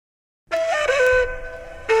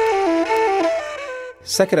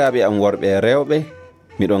Sakiraaɓe am worɓe e rewɓe,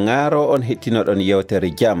 miɗo ŋaaro on hettinoɗon yewtere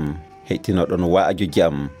jam, hettinoɗon wa'aju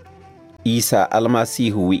jam. Isa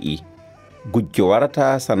almasihu wi'i, gujjo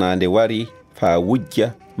warata sanande wari fa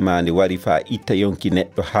wujja, mande wari fa itta yonki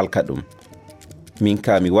neɗɗo halka ɗum. Min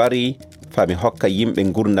ka mi wari fa mi hokka yimɓe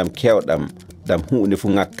gurdam kewɗam dam hunde fu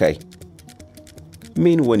ŋakkay.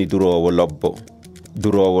 Min woni durowo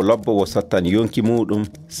lobbo wo sottan yonki muɗum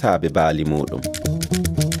saabe baali muɗum.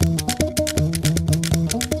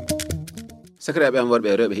 Sakiraaɓe am worɓe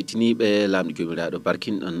e rewɓe hettiniɓe lamɗo jomiraɗo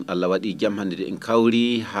barkinɗon Allah waɗi jam hande de en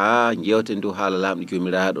kawri ha jewten dow haala lamɗo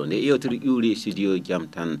jomiraɗo nde yewtere ƴuuri studio jam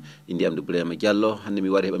tan indi am Ibrahima Diallo. Hande mi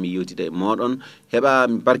wari heɓa mi yewtida e moɗon heɓa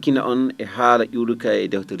mi barkina on e haala ƴuuruka e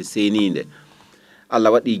deftere seninde.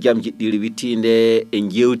 Allah waɗi jam jiɗɗiri wittinde en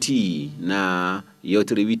jewti na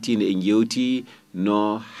yewtere wittinde en jewti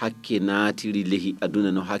no hakke naatiri lehi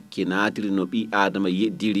aduna, no hakke naatiri no ɓi adama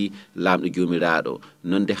yeddiri lamɗo jomiraɗo.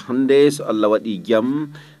 Nonde hande so Allah waɗi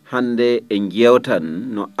jam hande en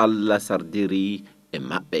jewtan no Allah sardiri e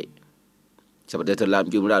maɓɓe. Sabu deftere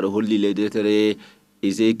lamɗo jomiraɗo holli le deftere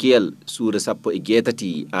Ezekiel suura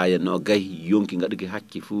 17 aya 20 yonki gaɗuki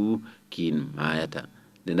hakke fu kin mayata.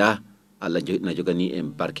 Nda Allah na jogani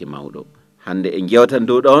en barke mawɗo. Hande en jewtan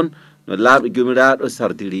dow ɗon no lamɗo jomiraɗo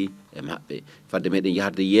sardiri e maɓɓe. Fadde meɗen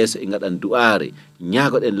yaharde yeeso e gaɗan du'are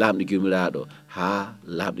ñaagoɗen lamɗo jomiraɗo ha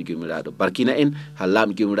lamɗo jomiraɗo barkina en, ha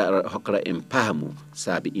lamɗo jomiraɗo hokkara en paamu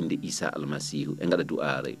saabi inde Isa almasihu e gaɗa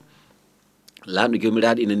du'are. Lamɗo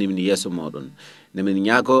jomiraɗo ina nimni yeeso moɗon nemin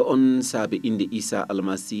ñaago on saabi inde Isa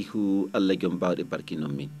almasihu Allah jom bawɗe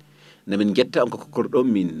barkinon min. Namin jetta on ko korɗon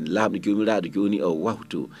min lamɗo jomiraɗo joni o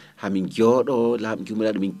wahtu hamin jooɗo lamɗo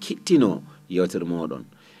jomiraɗo min kettino yewtere moɗon.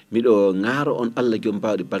 Miɗo ŋaaro on Allah jom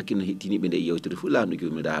bawɗe barkino hettiniɓe nde yewtere fu lamɗo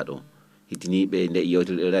jomiraɗo, hettiniɓe nde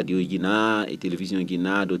yewtere e radio ji na e télévision ji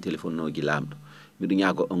na dow téléphone oji lamɗo. Miɗo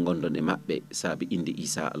ñaago on gondon e maɓɓe saabi inde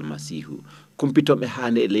Isa almasihu. Kumpitonɓe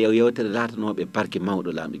hande e yewtere latanoɓe barke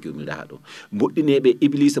mawɗo lamɗo jomiraɗo, moɗɗineɓe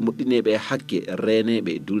iblisa, moɗɗineɓe hakke,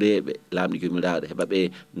 reneɓe dureɓe lamɗo jomiraɗo heɓa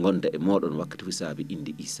ɓe gonda e moɗon wakkati fu saabi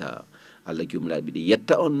inde Isa. Allah jomiraɗo miɗo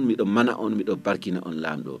yetta on, miɗo mana on, miɗo barkina on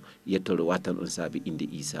lamɗo, yettore watan on saabi inde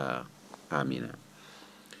Isa. Amina.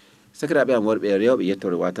 Sakiraaɓe am worɓe e rewɓe,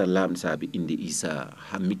 yettore watan lamɗo saabi inde Isa.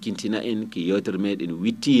 Ha mikkintina en ke yewtere meɗen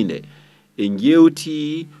wittinde en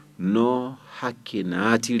jewti no hakke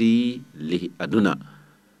naatiri lehi aduna,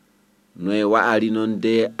 no e wa'ari noon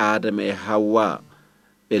de Adama e Hawwa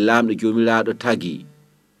ɓe lamɗo jomiraɗo tagi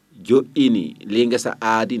jo'ini le ngesa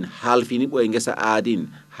aadin, halfini ɓoye ngesa aadin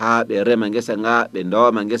ha ɓe rema ngesa nga, ɓe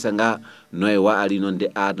ndowma ngesa nga. No e wa'ari noon de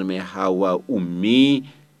Adama e Hawwa ummi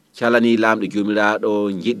calani lamɗo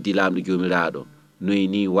jomiraɗo, jeddi lamɗo jomiraɗo. Noy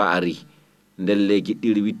ni wa'ari ndelle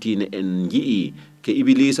jiɗɗiri wittine en ji'i ke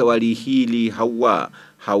iblisa wari hiili Hawwa,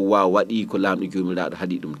 Hawwa waɗi ko lamɗo jomiraɗo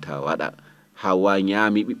haɗi ɗum ta waɗa. Hawwa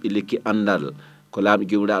ñaami ɓiɓɓe lekki andal ko lamɗo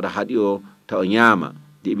jomiraɗo haɗi o taw ñaama,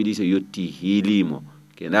 de iblisa yotti hiilimo.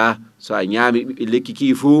 Kena so a ñaami ɓiɓɓe lekki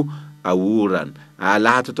ki fu a wuran, a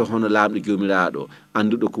laatoto hono lamɗo jomiraɗo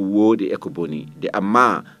anduɗo ko wooɗi e ko boni. De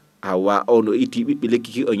amma Hawwa o no itti ɓiɓɓe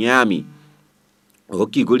lekki ki o ñaami, o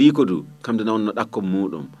hokki goriko du kamde na wonno ɗakkon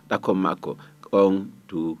muɗum, ɗakkon makko on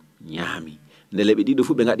du ñaami. Ndele ɓe ɗiɗo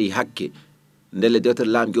fu ɓe ngaɗi hakke. Ndele dewtere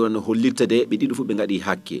lamɗo jomiraɗo no hollirta de ɓe ɗiɗo fu ɓe ngaɗi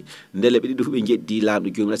hakke. Ndele ɓe ɗiɗo fu ɓe jeddi lamɗo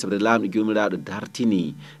jomiraɗo, sabu lamɗo jomiraɗo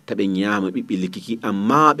dartini taɓe ñaama ɓiɓɓe lekki ki,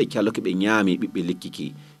 amma ɓe caloke ɓe ñaami ɓiɓɓe lekki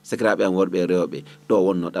ki. Sakiraaɓe am worɓe e rewɓe, ɗo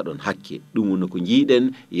wonno ɗaɗon hakke. Ɗum wonno ko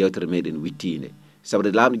jiiɗen yewtere meɗen wittinde. Sabu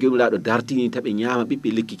lamɗo jomiraɗo dartini taɓe ñaama ɓiɓɓe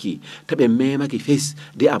lekki ki, taɓe memaki fes,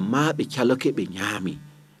 de amma ɓe caloke ɓe ñaami.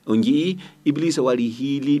 On jii iblisa wari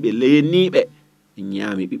hiiliɓe leniɓe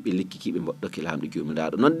ñaami ɓiɓɓe lekki ki, ɓe mboɗɗoke lamɗo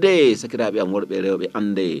jomiraɗo. Nodde sakiraaɓe am worɓe e rewɓe,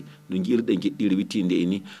 ande no jiiruɗen jeɗɗiri wittinde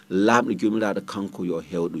ini lamɗo jomiraɗo kanko yo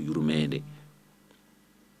hewɗo yurmede.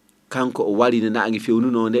 Kanko o wari ne naangi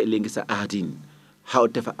fewnunode e lengesa aadin, haw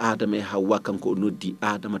tefa Adama e Hawwa, kanko o noddi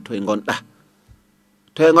Adama toye gonɗa,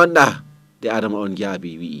 toye gonɗa. De Adama on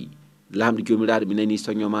jaabi wi'i lamɗo jomiraɗo mi nani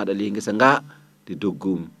soño maɗa le ngesa nga, de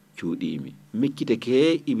doggum cuuɗimi. Mekkite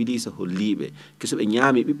ke iblisa holliɓe ke so ɓe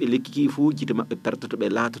ñaami ɓiɓɓe lekki ki fu jite maɓɓe pertoto, ɓe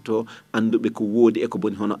laatoto anduɓe ko woodi e ko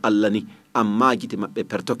boni hono Allah ni, amma jite maɓɓe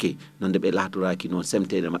pertoke nonde ɓe laatoraki noon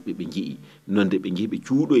semtede maɓɓe ɓe ji'i, nonde ɓe ji'i ɓe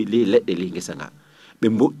cuuɗoy le leɗɗe le ngesa nga, ɓe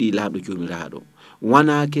mboɗɗi lamɗo jomiraɗo.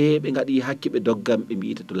 Wonake ɓe ngaɗi hakke ɓe doggam ɓe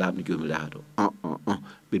mbi'ita to lamɗo jomiraɗo,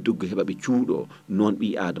 ɓe dogga heɓa ɓe cuuɗo. Noon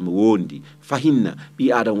ɓi Adama wondi fahinna,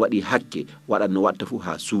 ɓi Adama waɗi hakke waɗan no watta fu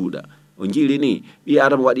ha suuɗa. O jiiri ni ɓi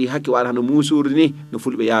Adama waɗi hakke waɗa no musuri ni, no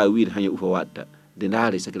fulɓe yaha wiide haño ufa watta. de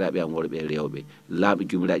ndaare sakiraaɓe am worɓe e rewɓe laamɗo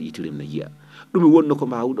joomiraaɗo yitirim no yiya ɗum wonno ko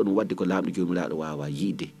mbawɗon wadde ko laamɗo joomiraaɗo wawa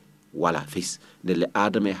yiide wala fis nde le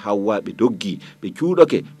adama e hawwa ɓe doggi ɓe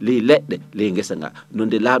cuuɗoke ley leɗɗe ley ngesa nga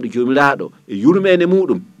nonde laamɗo joomiraaɗo e yurmene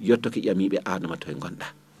muɗum yettoke ƴamiɓe adama to e gonɗa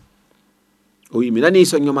o wi mi nani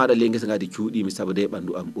soñño maɗa ley ngesa nga de cuuɗimi sabu de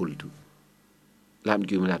ɓanndu am ɓoldu laamɗo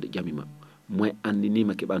joomiraaɗo ƴamima moye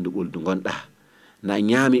andinima ke ɓanndu ɓoldu gonɗa na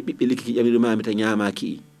ñaami ɓiɓɓe likkiki ƴamiɗumami ta ñamaki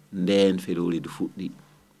nden feloridu fuɗɗi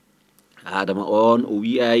adama on o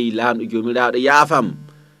wi'ayi laamɗo joomiraaɗo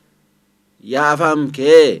yaafam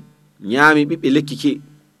ke ñaami ɓiɓɓe lekkiki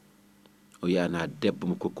o wiyana debbo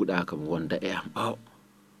mo kokkuɗa kam wonda e am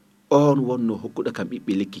on wonno hokkuɗa kam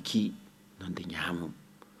ɓiɓɓe lekkiki nonde ñamum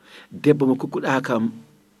debbo mo kokkuɗa kam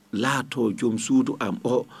laato joom suudu am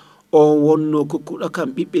on wonno kokkuɗa kam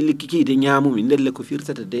ɓiɓɓe lekkiki de ñamumi ndelle ko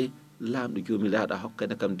firtata de laamɗo joomiraaɗo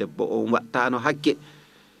hokkana kam debbo on wattano hakke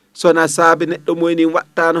sona saabi neɗɗo moyni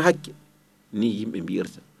wattano hakke ni yimɓe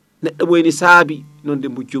mbiyirta neɗɗo moyni saabi nonde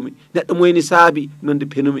mbujjumi neɗɗo moyni saabi nonde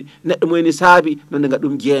penumi neɗɗo moyni saabi nonde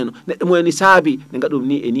ngaɗum jeeno neɗɗo moyni saabi nde ngaɗum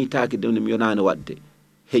ni e ni taaki nde mi yonani wadde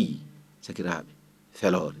heyi sakiraaɓe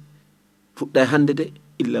felore fuɗɗa hande de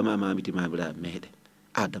illa ma mamiti mamiraɓe meɗen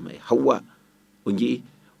adama e hawwa o jii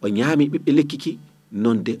o ñaami ɓiɓɓe lekkiki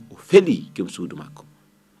nonde o feli joom suudu makko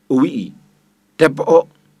o wi'i debbo o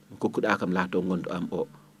kokkuɗa kam laato gondo am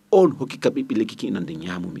on hokki ka ɓiɓɓe lekkiki nonde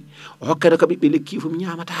ñamumi o hokkata ka ɓiɓɓe lekkiki fof mi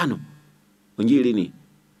ñamatano o jiiri ni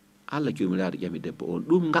Allah joomiraaɗo ƴami debbo on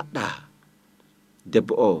ɗum gaɗɗa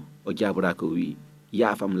debbo o jaboraka o wi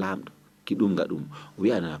yaafam laamɗo ki ɗum gaɗum o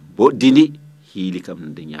wiyana boddidi hiili kam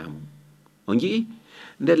nonde ñamum o jii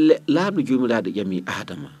nde laamɗo joomiraaɗo ƴami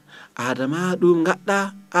adama ɗum gaɗɗa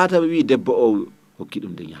adama wi debbo o hokki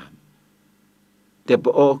ɗum nde ñaami debbo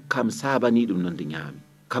o kam sabani ɗum nonde ñaami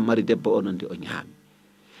kam mari debbo o nonde o ñaami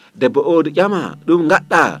debbo o ƴama ɗum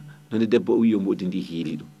gaɗɗa nonde debbo o wi yo boddidi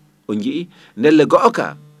hiili ɗum o jii ndelle go'oka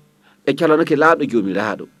ɓe calanoke laamɗo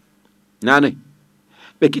joomiraaɗo nane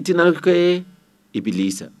ɓe kittinanoke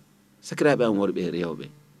iblisa sakiraaɓe am worɓe e rewɓe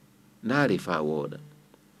ndaari fa wooɗa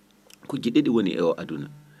kujje ɗiɗi woni e o aduna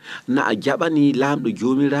na a jaɓani laamɗo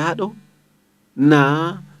joomiraaɗo na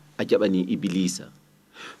a jaɓani iblisa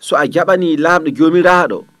so a jaɓani laamɗo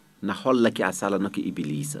joomiraaɗo na hollake a salanoke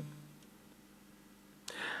iblisa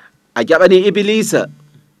a jaɓani iblisa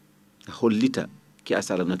a hollita ke a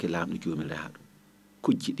salanoke laamɗo joomiraaɗo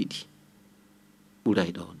kujje ɗiɗi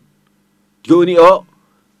ɓuray ɗon joni o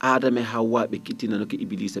adama e hawwa ɓe kittinanoke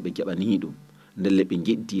iblisa ɓe jaɓani ɗum ndelle ɓe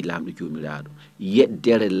jeddi laamɗo joomiraaɗo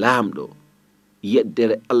yeddere laamɗo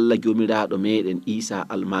yeddere Allah joomiraaɗo meɗen Isa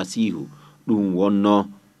almasihu ɗum wonno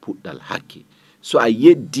puɗɗal hakke so a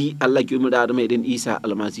yeddi Allah joomiraaɗo meɗen Isa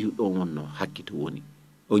almasihu ɗon wonno hakke to woni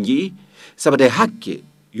o jii sabade hakke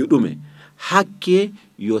yo ɗume hakke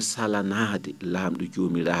yo salanade laamɗo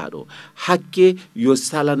joomiraaɗo hakke yo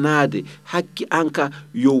salanade hakke anka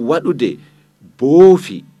yo waɗude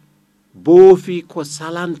boofi ko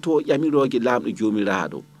salanto ƴamiroje laamɗo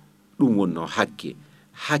joomiraaɗo ɗum wonno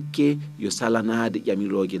hakke yo salanade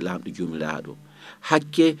ƴamiroje laamɗo joomiraaɗo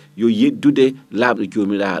hakke yo yeddude laamɗo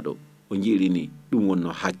joomiraaɗo o jiiri ni ɗum wonno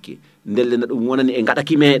hakke ndelle na ɗum wonani e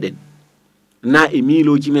gaɗaki meɗen na e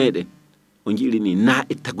miiloji meɗen o jiiri ni na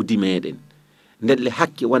e tagudi meɗen ndelle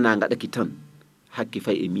hakke wona gaɗaki tan hakke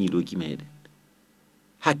fay e miiloji meɗen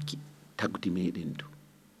hakke tagudi meɗen du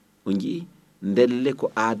o jii ndelle ko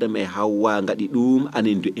adama e hawwa gaɗi ɗum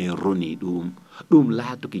anen du en roni ɗum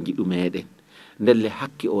laatoke jiɗu meɗen ndelle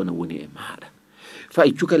hakke o na woni e maɗa fay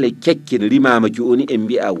cukale kekke no rimama joni en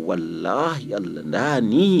mbi'a wallahi Allah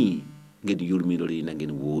ndani ngeni yurminori na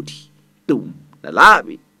ngeni woodi ɗum na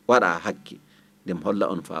laaɓi waɗa hakke ndem holla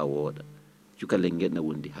on fa wooɗa cukale ngel na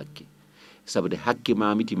wondi hakke sabude hakke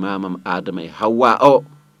mamiti mamam adama e hawwa o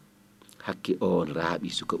hakke on raaɓi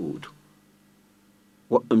suka udu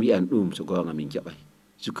woɓɓe mbi'an ɗum so gonga min jaɓay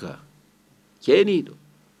suka ceeniɗo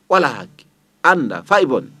wala hakke anda fay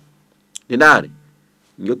bon nde ndaare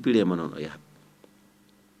joppirema noon o yaha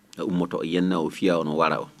o ummoto o yenna o fiya ono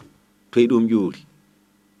wara o toye ɗum ƴuuri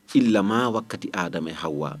illa ma wakkati adama e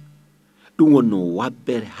hawwa ɗum wonno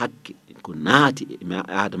wabbere hakke ko naati e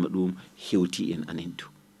adama ɗum hewti en anen du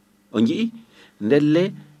o jii ndelle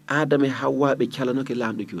adama e hawwa ɓe calanoke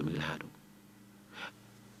laamɗo joomiraaɗo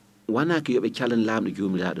wona ko yoɓe calan laamɗo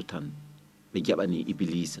joomiraaɗo tan ɓe jaɓani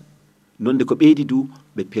iblisa nonde ko ɓeydi du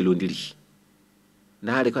ɓe pelodiri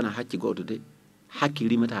ndaare kono hakke goto de hakke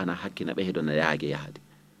rimata na hakke na ɓeydo na yaage yahde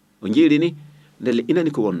o jiiri ni ndelle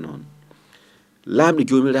inani ko won noon laamɗo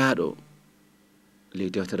joomiraaɗo ley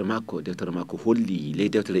dewtere makko holli ley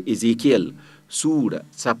dewtere Ezekiel suura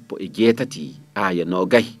 17 aya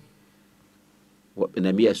 20 woɓɓe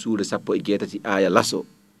na mbiya suura 17 aya laso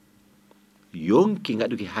yonki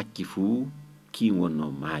ngaɗuki hakki fuu kin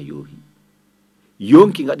wonno maayohi,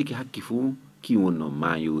 yonki ngaɗuki hakki fuu kin wonno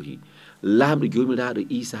maayohi. Laamɗo jomiraɗo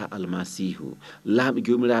Isa almasihu, laamɗo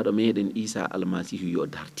jomiraɗo meɗen Isa almasihu yo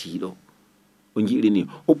dartiɗo, o jiirini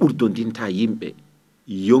o ɓurdodinta yimɓe,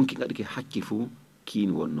 yonki ngaɗuki hakki fuu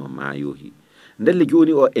kin wonno maayohi. Ndelle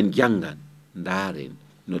joni o en jangan ndaren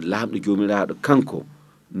no laamɗo jomiraɗo kanko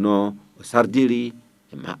no o sardiri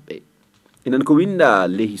e maɓɓe. Enen ko winda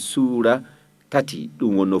lehi suura 3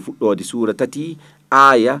 ɗum wonno fuɗɗode suura 3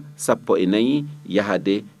 aya 14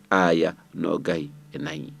 yahade aya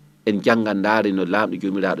 24. En jangan ndare no laamɗo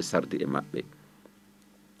jomiraɗo sardi e maɓɓe.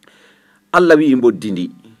 Allah wi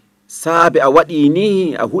mboddindi, saabe a waɗi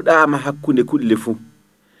ni a huɗama hakkunde kulle fuu,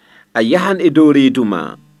 a yahan e dow reedu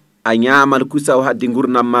ma, a ñaman kusaw hadde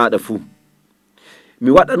gurnam maɗa fuu. Mi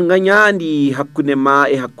waɗan ŋañandi hakkunde ma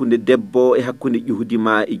e hakkunde debbo e hakkunde ƴuhudi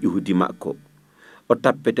ma e ƴuhudi makko. O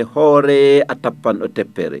tappete hoore, a tappan o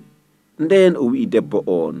teppere. Nden o wi'i debbo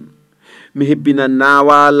on, mi hebbinan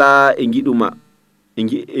nawala e giɗuma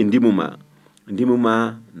e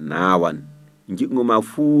ndimuma nawan, jiɗguma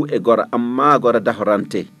fuu e gora, amma gora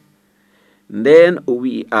dahorante. Nden o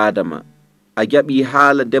wi'i Adama, a jaɓi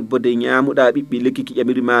haala debbo de ñamuɗa ɓiɓɓe lekkiki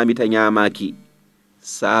ƴamirmami ta ñamaki,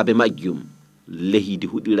 saabe majjum lehidi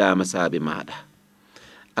huɗirama saabe maɗa,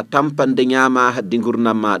 a tampande ñama haddi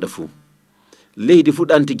gurnam maɗa fuu. Leydi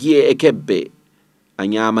fuɗante gi'e e kebbe, a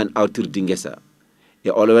ñaman awtirdi ngesa, e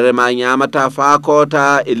olwere ma ñamata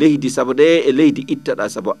faakota e leydi, sabo de e leydi ittaɗa,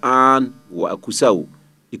 sabo an wa kusaw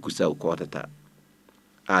e kusaw kotata.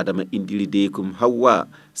 Adama indiri deykum Hawwa,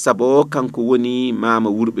 sabo kanko woni mama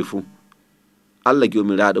wurɓe fuu. Allah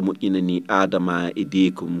jomiraɗo moƴƴinani Adama e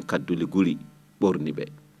deykum kaddule guri ɓorni ɓe.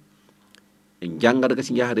 En jangata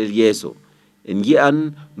gasi jahare yeeso, en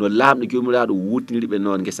ji'an no laamɗo jomiraɗo wurtiniri ɓe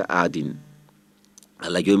noon ngesa aadin.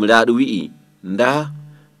 Allah jomiraɗo wi'i, nda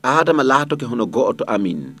Adama laatoke hono go'oto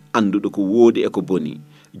amin, anduɗo ko woodi e ko boni.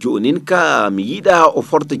 Jonin ka mi yiɗa o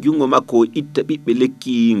forta jungo makko o itta ɓiɓɓe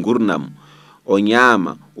lekki gurnam, o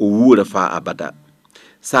ñaama, o wuura fa abada.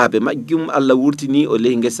 Saabe majjum Allah wurtini o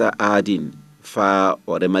ley ngesa aadin, fa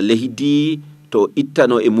o rema leydi to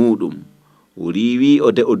ittano e muɗum. O riwi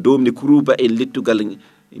o de o domni kuruba en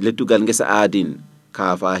lettugal ngesa aadin,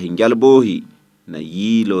 kafa hi jalbohi na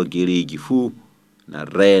yiilo gereji fuu, na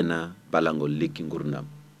reena balangol lekki gurnam.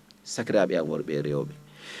 Sakiraɓe am worɓe e rewɓe,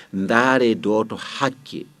 ndaare doto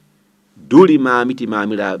hakke duri mamiti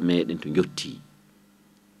mamiraɓe meɗen to jotti.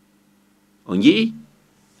 O jii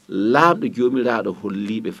laamɗo jomiraɗo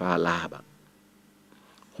holliɓe fa laaɓa,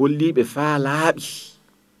 holliɓe fa laaɓi,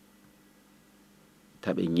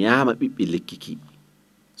 taɓe ñaama ɓiɓɓe lekkiki.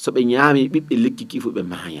 So ɓe ñaami ɓiɓɓe lekkiki fu ɓe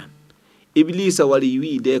mayan. Iblisa wari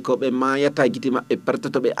wi de ko ɓe mayata gite maɓɓe perta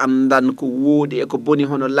to ɓe andan ko woodi e ko boni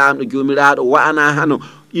hono laamɗo jomiraɗo wa'ana hano.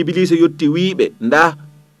 Iblisa yotti wiɓe, nda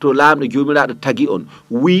to laamɗo jomiraɗo tagi on,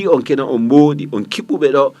 wi on kena on mboɗi on kiɓɓuɓe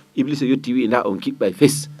ɗo. Iblisa yotti wi nda on kiɓɓa e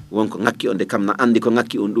fes, wonko ngakki on de kam na andi ko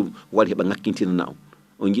ngakki on ɗum, wari heɓa ngakkintinana on.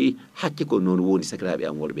 On jii hakke ko noon wondi sakiraɓe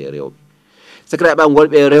am worɓe e rewɓe. Sakiraɓe am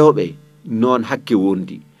worɓe e rewɓe, noon hakke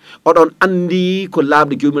wondi. Oɗon andi ko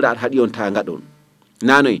laamɗo jomiraɗo haɗi on ta gaɗon.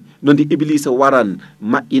 Nanoy nondi Iblisa waran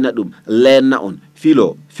maƴƴina ɗum, lenna on,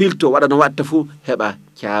 filto waɗa no watta fuu heɓa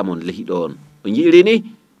caamon lehiɗo on. O jiiri ni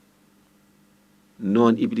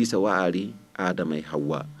noon Iblisa waari Adama e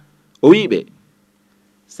Hawwa. O wiɓe,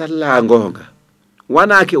 salla gonga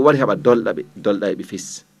wanake o wari heɓa dolɗa ɓe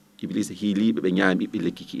fes. Iblisa hiiliɓe ɓe ñaami ɓiɓɓe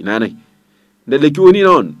lekkiki. Nanoy ndelle joni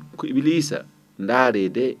noon ko Iblisa ndaare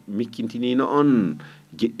de mikkintinino on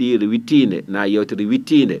jeɗɗire wittinde na yewtere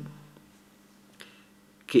wittinde,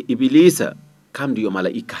 ke Iblisa kamdu yo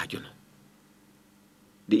malaikajo no.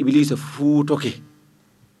 De Iblisa fuutoke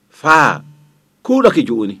faa kuuɗoke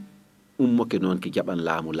joni, ummoke noon ke jaɓan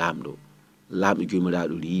laamu laamɗo. Laamɗo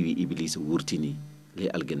jomiraɗo riiwi Iblisa wurtini ley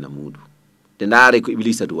algenna muɗum. De ndaare ko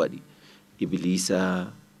Iblisa du waɗi.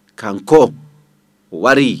 Iblisa kanko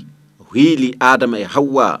wari hiili Adama e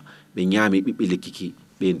Hawwa, ɓe ñaami ɓiɓɓe lekkiki,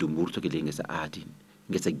 ɓe ndu murtoke ley ngesa aadin,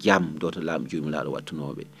 ngesa jam doto laamɗo jomiraɗo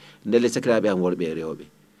wattunoɓe. Ndelle sakiraɓe am worɓe e rewɓe,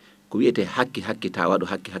 ko wiyete hakke ta waɗu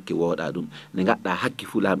hakke woɗa ɗum. Ne gaɗɗa hakke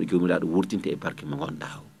fu laamɗo jomiraɗo wurtinte e barke mo gonɗa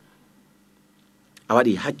o. A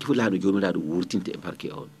waɗi hakke fu laamɗo jomiraɗo wurtinte e barke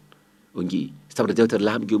on. O jii sabu dewtere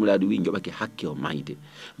laamɗo jomiraɗo wi joɓake hakke o mayde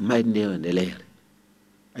nde ndeleere.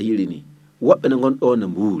 A yiɗi ni woɓɓe ne gonɗo no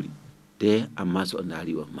mbuuri de, amma so on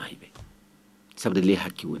ndaari on mayɓe, sabu ley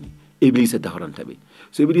hakke woni. Iblisa dawranta ɓe.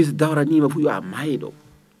 So Iblisa dawranima fu yo a mayɗo.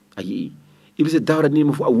 A yii Iblisa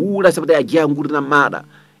dawranima fu a wuura, sabu a jeeya gurdam maɗa.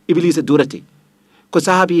 Iblisa durate ko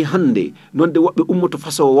saabi hande nonde woɓɓe ummoto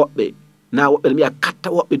façon woɓɓe na woɓɓe ne mbiya katta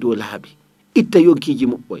woɓɓe dow laabi itta yonkiji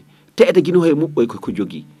muɓɓoy teɗa gino he muɓɓoy ko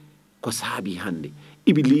jogi ko saabi hande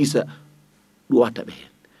iblisa ɗuwata ɓe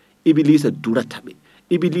hen iblisa durata ɓe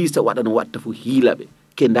iblisa waɗa no watta fo hiila ɓe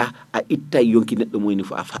kenda a ittay yonki neɗɗo moyni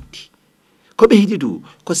fo a fatti ko ɓe hiɗi du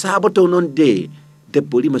ko saboto noon de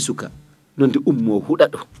debbo rima suka nonde ummo huɗa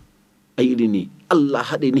ɗo a yiɗi ni Allah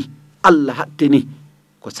haɗe ni Allah hatte ni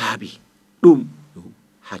ko saabi ɗum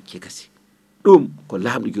hakke kasi ɗum ko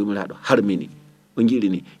lamɗo jomiraɗo harmini o jiiɗi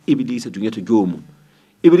ni iblisa duñata jomum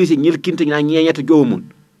iblisa ñilkinta na ñeñata jomum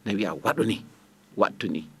na wiya waɗo ni wattu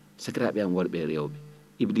ni sakiraɓe am worɓe rewɓe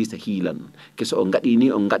iblisa hiilan on ke so on gaɗi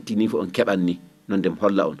ni on gatti ni fo on keɓan ni non dem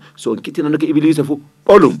holla on so on kittinanoke iblisa fo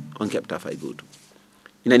ɓolum on keɓta fay gotum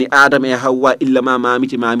inani adama e hawwa illa ma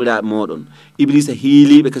mamiti mamiraɓe moɗon iblisa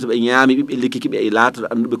hiiliɓe kaso ɓe ñaami ɓiɓɓe lekkiki ɓe e latoɗo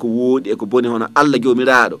anduɓe ko woɗi e ko boni hono Allah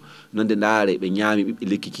jomiraɗo nonde ndaare ɓe ñaami ɓiɓɓe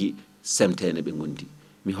lekkiki semtene ɓe gondi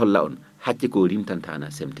mi holla on hacce ko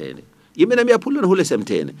rimtantana semtene yimɓe na mbiya pullo no huule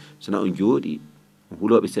semtene sona on jooɗi on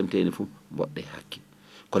huuloɓe semtene fo mboɗɗe hakke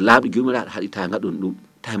ko laaɓɗo jomiraɗo haɗitaga ɗon ɗum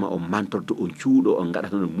tawma on mantorto on cuuɗo on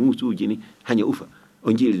gaɗata no muusuji ni haña ufa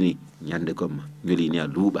on jiiɗi ni ñande gomma ñolini a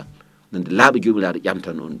luuɓal nonde laaɓe jomiraɗo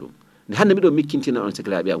ƴamtan on ɗum nde hande miɗo mikkintina on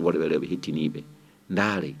sakiraɓe am worɓe rewɓe hettiniɓe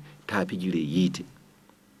ndaare taapijire yiite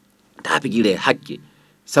taapijire hakke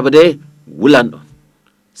sabade wulan ɗon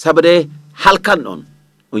sabade halkan ɗon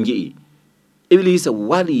on jii iblisa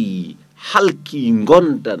wari halki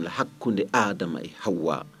gondal hakkunde adama e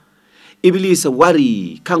hawwa iblisa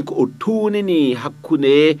wari kanko o tunini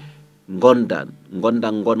hakkunde gondan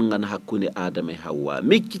gongan hakkunde adama e hawwa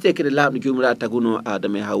mikkite kede laaɓɗo jomiraɗo taguno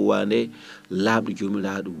adama e hawwa nde laaɓɗo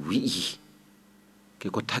jomiraɗo wi'i ke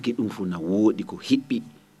ko tagi ɗum fu na woɗi ko hiɓɓi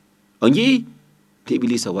o jii te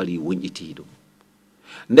iblisa wari wonƴitiɗo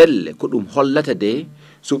ndelle ko ɗum hollata de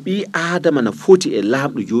so ɓi adama na foti e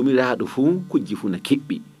laaɓɗo jomiraɗo fu kujji fu na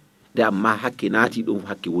keɓɓi nde amma hakke naati ɗum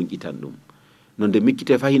hakke wonƴitan ɗum nonde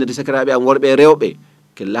mikkite fahinade sakiraɓe am worɓe rewɓe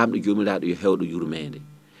ke lamɗo jomiraɗo yo hewɗo yurmede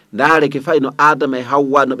ndaare ke fayi no adama e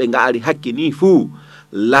hawwa no ɓe gaari hakke ni fuu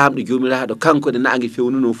lamɗo jomiraɗo kanko ne naangi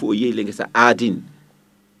fewnuno fuu o yehi le ngesa adin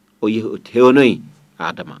o yehi o tewnoyi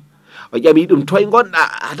adama o ƴami ɗum toye gonɗa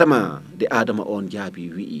adama nde adama on jaabi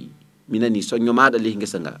wi'i mi nani soño maɗa ley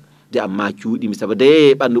ngesa nga nde amma cuuɗimi saabu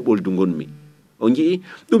de ɓandu ɓoldu gonmi o jii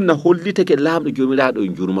ɗum na hollitake lamɗo jomiraɗo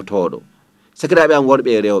jurmotoɗo sakiraɓe am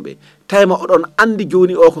worɓe rewɓe tawma oɗon andi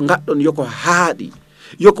joni o ko gaɗɗon yoko haaɗi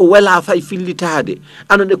yoko wela fay fillitade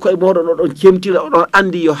anone koye moɗon oɗon cemtira oɗon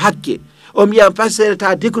andi yo hakke o mbiya pasere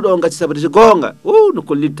ta dekuɗo gati sabu so gonga no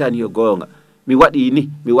kollittani yo gonga mi waɗi ni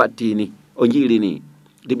mi watti ni o jiiri ni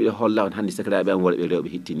de mbiɗa holla on hande sakiraɓe am worɓe rewɓe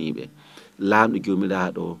hettiniɓe lamɗo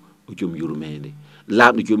jomiraɗo o joom yurmede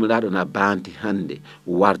lamɗo jomiraɗo na bante hande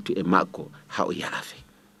wartu e makko ha o yaafe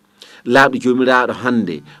laaɓɗo jomiraɗo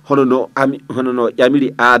hande hono no ƴamiri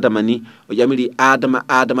adama ni o ƴamiri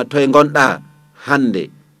adama toye gonɗa hande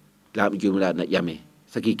laaɓɗo jomiraɗo na ƴame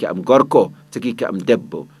sakiki am gorko sakiki am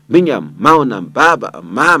debbo miñam mawnam baba am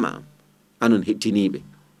mama am anon hettiniɓe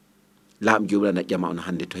laaɓɗo jomiraɗo na ƴama on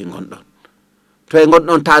hande toye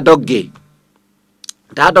gonɗon ta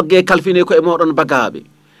dogge kalfine ko e moɗon bagaɓe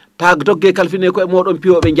ta dogge kalfine ko e moɗon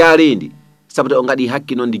piyoɓe jaarendi sabude o gaɗi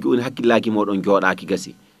hakki noon ndi joni hakkillaki moɗon jooɗaki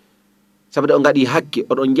gasi sabude on gaɗi hakke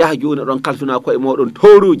oɗon jaaha joni oɗon kalfina koye moɗon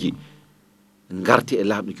toruji garte e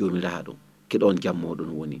laaɓɗo jomiraɗo ke ɗon jam moɗon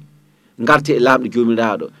woni garte e laaɓɗo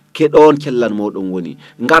jomiraɗo ke ɗon cellan moɗon woni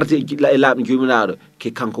garte e laaɓɗo jomiraɗo ke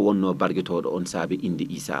kanko wonno barguetoɗo on saabe inde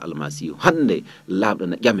Isa almasihu hande laaɓɗo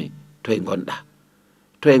na ƴame toye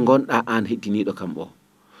gonɗa an hettiniɗo kam o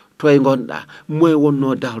toye gonɗa moye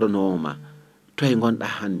wonno dahronowoma toye gonɗa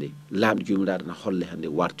hande laaɓɗo jomiraɗo na holle hande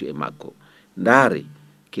wartu e makko ndaare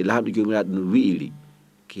ke laaɓɗo jomiraɗo no wi'iri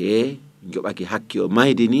ke joɓake hakke o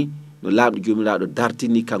mayde ni no laaɓɗo jomiraɗo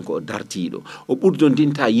dartini kanko o dartiɗo o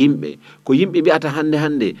ɓurdondinta yimɓe ko yimɓe mbiyata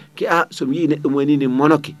hande ke a somi yii neɗɗo moy ni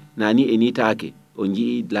monoke nani e nitake o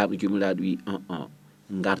jii laaɓɗo jomiraɗo wi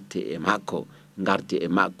garte e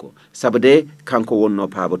makko sabude kanko wonno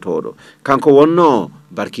paabotoɗo kanko wonno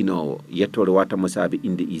barkinowo yettore wattamo saabe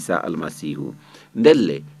inde Isa almasihu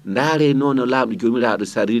ndelle ndaare noon no laaɓɗo jomiraɗo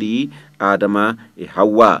sariri adama e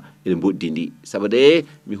hawwa ene boddi ndi sabude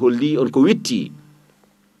mi holli on ko witti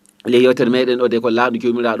le yewtere meɗen o de ko laaɓɗo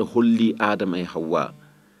jomiraɗo holli adama e hawwa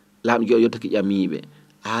laaɓɗo jo yottake ƴamiɓe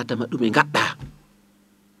adama ɗume gaɗɗa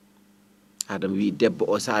adama wi debbo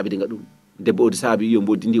o saabide nga ɗum debbo o saabi yo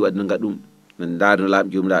boddi ndi waɗino nga ɗum ndaare no laaɓɗo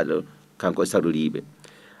jomiraɗo kanko saroriɓe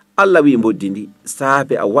Allah wi boddi ndi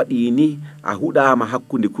saabe a waɗi ni a huɗama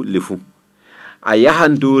hakkunde kulle fuu a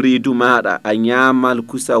yahan dow reedu maɗa a ñamal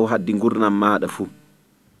kusaw haddi gurnam maɗa fuu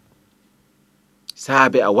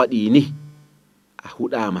saabe a waɗi ni a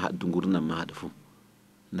huɗama haddi gurnam maɗa fuu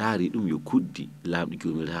ndaari ɗum yo kuddi laamɗo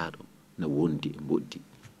jomiraɗo no wondi e boddi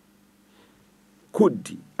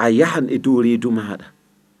kuddi a yahan e dow reedu maɗa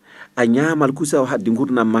a ñamal kusaw haddi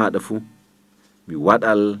gurnam maɗa fuu mi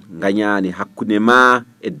waɗal gañani hakkunde ma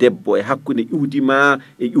e debbo e hakkunde ƴuudi ma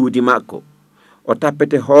e ƴuudi makko o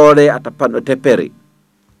tappete hoore a tappanɗo teppere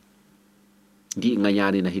ndi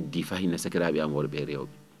gañani na heddi fahinna sakiraɓe am worɓe e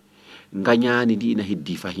rewɓe gañani ndi na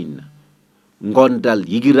heddi fahinna gondal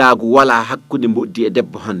yigiragu wala hakkunde moddi e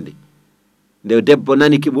debbo hande nde debbo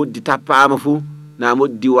nani ke moddi tappama fuu na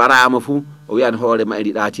moddi warama fuu o wiyan hoore ma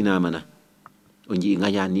eri ɗatinama na o jii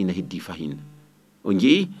gañani ni na heddi fahinna o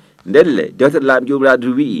jii ndelle dewtere laaɓi jomiraɗo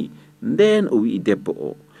wi'i nden o wi'i debbo o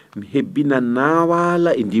mi hebbina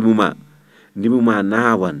nawala e ndimuma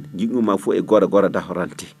nawan jiɗɗuma fuu e gora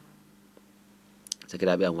dahorante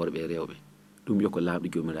sakiraɓe am worɓe e rewɓe ɗum yoko laamɗo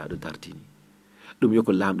jomiraɗo dartini ɗum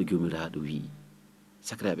yoko laamɗo jomiraɗo wi'i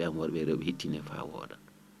sakiraɓe am worɓe e rewɓe hettine fa wooɗa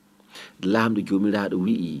laamɗo jomiraɗo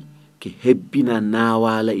wi'i ke hebbina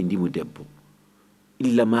nawala e ndimu debbo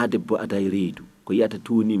illa ma debbo ada e reedu ko yiyata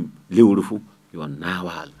tunim lewru fuu yo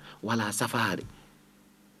nawala wala safare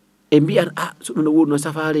e mbiyan so ɗum no wurno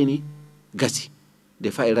safare ni gasi de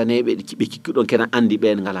fay raneɓe ɓe kikkuɗon kena andi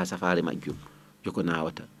ɓen ngala safare majjum yoko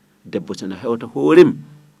nawata debbo sono hewta hoorem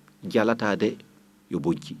jalata de yo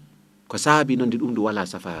bojji ko saabi noon de ɗum ɗum wala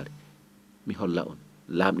safare mi holla on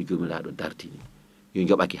laamɗo jomiraɗo dartini yo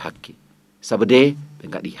joɓaki hakke sabu de ɓe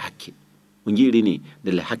gaɗi hakke o jiiri ni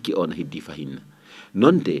ndele hakke o no heddi fahinna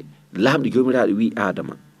nonde laamɗo jomiraɗo wi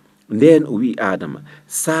adama nden o wi adama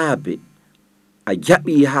saabe a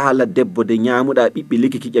jaɓi haala debbo de ñamuɗa ɓiɓɓe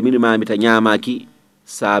lekki ki ƴaminimami ta ñamaki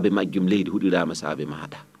saabe majjum leydi huɗirama saabe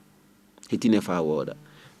maɗa hettine fa wooɗa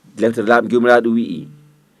leftere laamɗo jomiraɗo wi'i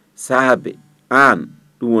saabe an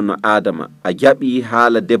ɗum wonno adama a jaɓi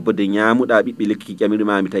haala debbo de ñamuɗa ɓiɓɓe lekki ki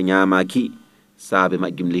ƴaminimami ta ñamaki saabe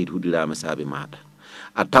majjum leydi huɗirama saabe maɗa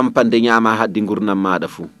a tampande ñama haddi gurnam maɗa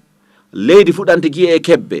fuu leydi fuɗante guiye e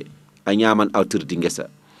kebbe a ñaman awtirdi ngesa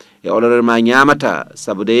e olorere ma ñamata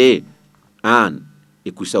sabu de an e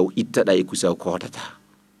kusaw ittaɗa e kusaw kotata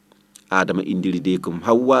adama indiri de kom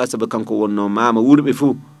hawwa sabu kanko wonno mama wurɓe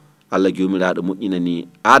fuu allah jomiraɗo moƴƴinani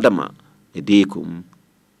adama e de kom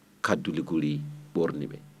kadduli guri ɓorni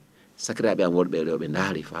ɓe sakiraɓe am worɓe e rewɓe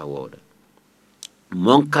ndaari fa wooɗa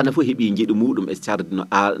monkana fof heeɓi jeeɗu muɗum e sarde no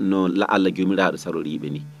allah jomiraɗo saroriɓe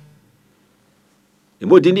ni e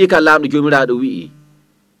moddini ka laamɗo jomiraɗo wi'i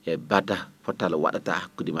e bada fottal waɗata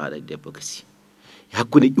hakkude maɗa e debbo gasi e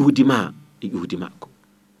hakkude ƴuudi ma e ƴuudi makko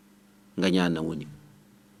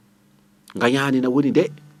gañani na woni de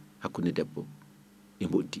hakkude debbo e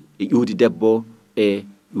mboddi e ƴuudi debbo e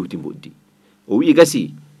ƴuudi mboddi o wi'i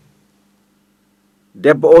gasi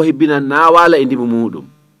debbo o hebbina nawala e ndimo muɗum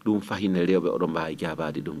ɗum fahinna rewɓe oɗon mbawi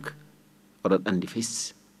jabade ɗum ka oɗon andi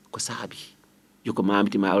fes ko saabi yoko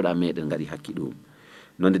mamitima awɗa meɗen gaɗi hakki ɗum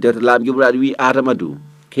nonde dewtere laaɓi jomiraɗo wi adama du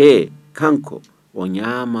ke kanko o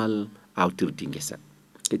ñamal awtirdi ngesa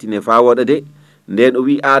kettine fa woɗa de nden o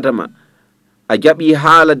wi adama a jaɓi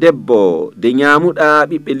haala debbo de ñamuɗa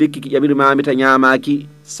ɓiɓɓe lekki ki ƴaminimami ta ñamaki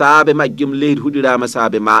saabe majjum leydi huɗirama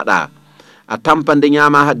saabe maɗa a tampande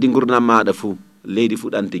ñama haddi gurnam maɗa fuu leydi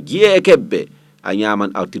fuɗante guiye e kebbe a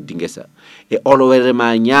ñaman awtirdi ngesa e olowere ma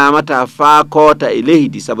ñamata fa koota e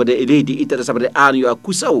leydi sabade e leydi ittata sabade an yo a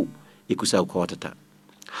kusaw e kusaw kotata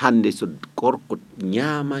hande so gorko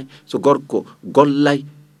ñamay so gorko gollay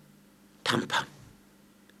tampan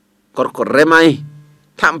gorko remay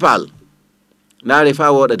tampal ndaare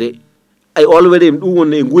fa wooɗa de ay olowere ɗum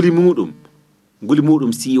wonno e nguli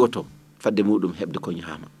muɗum siwoto fadde muɗum heɓde ko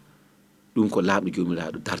ñaama ɗum ko laamɗo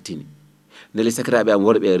jomiraɗo dartini ndele sakiraɓe am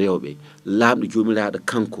worɓe e rewɓe laamɗo jomiraɗo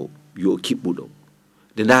kanko yo kiɓɓuɗo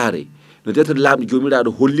nde ndaare no deftere laamɗo jomiraɗo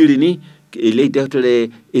holliri ni e ley deftere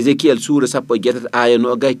Ézéchiel suura 17 aya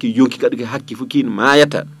 20 ki yonki kaɗuke hakki fu kin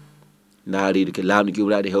mayata ndaariɗo ke laamɗo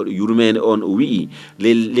jomiraɗo hewɗo yurmede on o wi'i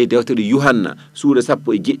ley deftere Yuhanna suura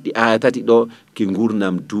 17 aya 3 ɗo ke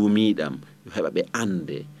gurnam duumiɗam yo heɓa ɓe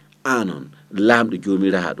ande anon laamɗo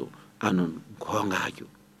jomiraɗo anon gongajo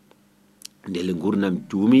ndele gurnam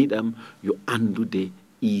duumiɗam yo andude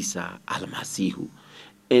Isa almasihu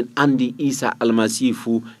en andi Isa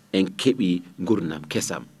almasihu en keɓi gurnam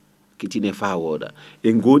kesam kitine fa wooɗa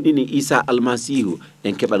en gonɗini Isa almasihu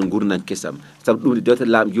en keɓan gurnam kesam sabu ɗum de dewtere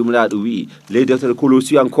laaɓi jomiraɗo wi'i ley dewtere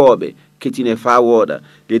Kolosiyankoɓe kitine fa wooɗa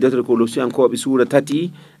ley dewtere Kolosiyankoɓe suura 3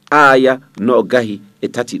 aya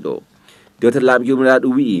 23 ɗo dewtere laaɓi jomiraɗo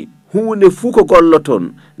wi'i hunde fuu ko golloton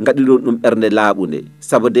ngaɗiron ɗum ɓernde laaɓunde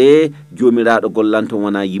sabu de jomiraɗo gollanton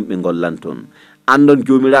wona yimɓe gollanton andon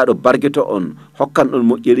jomiraɗo bargeto on hokkan ɗon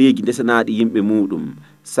moƴƴereji ndesanaɗi yimɓe muɗum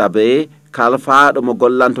sabe kalfaɗo mo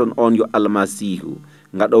gollanton on yo almasihu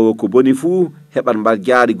ngaɗowo ko boni fuu heɓan mbar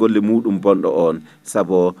jaari golle muɗum bonɗo on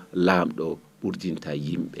sabo laamɗo ɓurdinta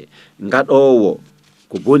yimɓe ngaɗowo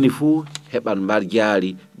ko boni fuu heɓan mbar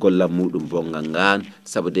jaari gollam muɗum bongal ngan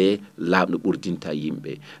sabu de laamɗo ɓurdinta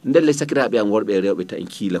yimɓe ndelle sakiraɓe am worɓe e rewɓe ta en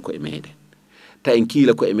kiila ko e meɗen ta en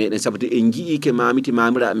kiila ko e meɗen sabu de en jii ke mamiti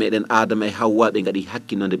mamira meɗen adama e hawwa ɓe ngaɗi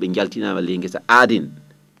hakkinode ɓe jaltinama ley ngesa aadin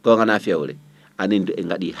gongana fewre anin do en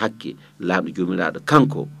ngaɗi hakke laamɗo jomiraɗo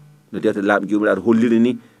kanko no dewte laamɗo jomiraɗo holliri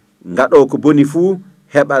ni ngaɗo ko boni fuu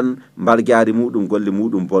heɓan mbar jaari muɗum golle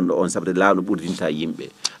muɗum bonɗo on sabu de laamɗo ɓurdinta yimɓe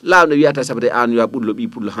laamɗo wiyata sabu de an wiya ɓullo ɓi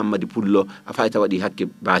pullo hammadi pullo a fayta waɗi hakke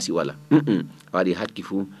baasi wala a waɗi hakke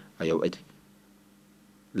fuu a yoɓete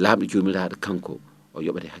laamɗo jomiraɗo kanko o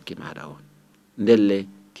yoɓete hakke maɗa on ndelle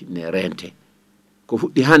tinne rente ko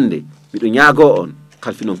fuɗɗi hande miɗo ñaago on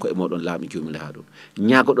kalfinon ko e moɗon laamɗo jomiraɗo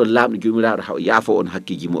ñaagoɗon laamɗo jomiraɗo ha o yaafo on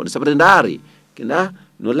hakkiji moɗon sabu de ndaari kenda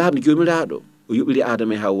no laamɗo jomiraɗo o yoɓiri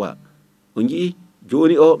adama e hawwa o jii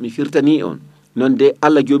joni o mi firtani on non de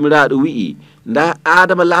Allah jomiraɗo wi'i nda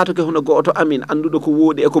adama laatoke hono goto amin anduɗo ko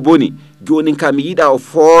woɗi e ko boni joni ka mi yiɗa o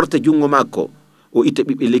forta jungo makko o itta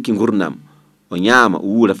ɓiɓɓe lekki gurnam o ñaama o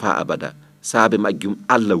wuura fa abada saabe majjum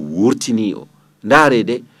Allah wurtini o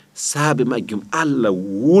ndaarede saabe majjum Allah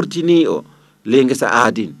wurtini o le ngesa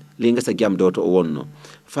aadin le ngesa jamdo to o wonno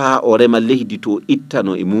fa o rema leydi to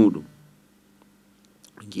ittano e muɗum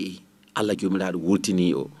jii Allah jomiraɗo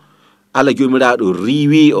wurtini o Allah jomiraɗo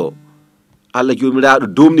riwi o Allah jomiraɗo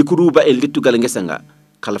domni ko ruba e lettugal ngesa nga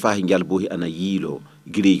kala fa he jalbohi ana yiilo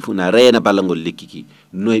gireji fu na reena ballangol lekkiki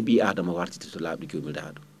noy ɓi adama wartita to laaɓɗo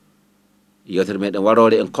jomiraɗo yewtere meɗen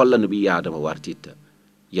warore en kolla no ɓi adama wartitta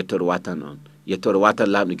yettore watan on yettore watan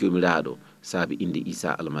laamɗo jomiraɗo saabi inde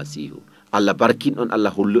Isa almasihu Allah barkin on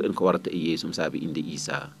Allah hollu en ko warata e yesum saabi inde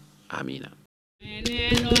Isa amina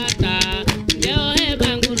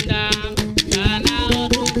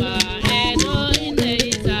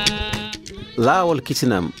laawol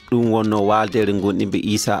kisinam ɗum wonno waaldere gonɗinɓe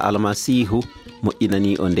Isa almasihu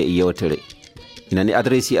moƴƴinani on nde e yewtere inani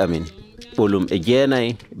adresse amin ɓolum e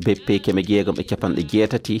jeenayi beppe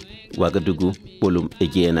 670 Wagadugu ɓolum e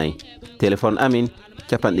jeenayi téléphone amin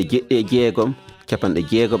 76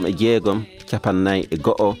 66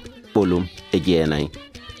 51 ɓolum e jeenayi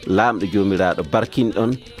laamɗo jomiraɗo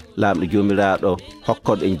barkinɗon laamɗo jomiraɗo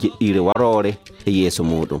hokkoɗo en jeɗɗire warore e yeeso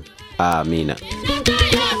muɗum amina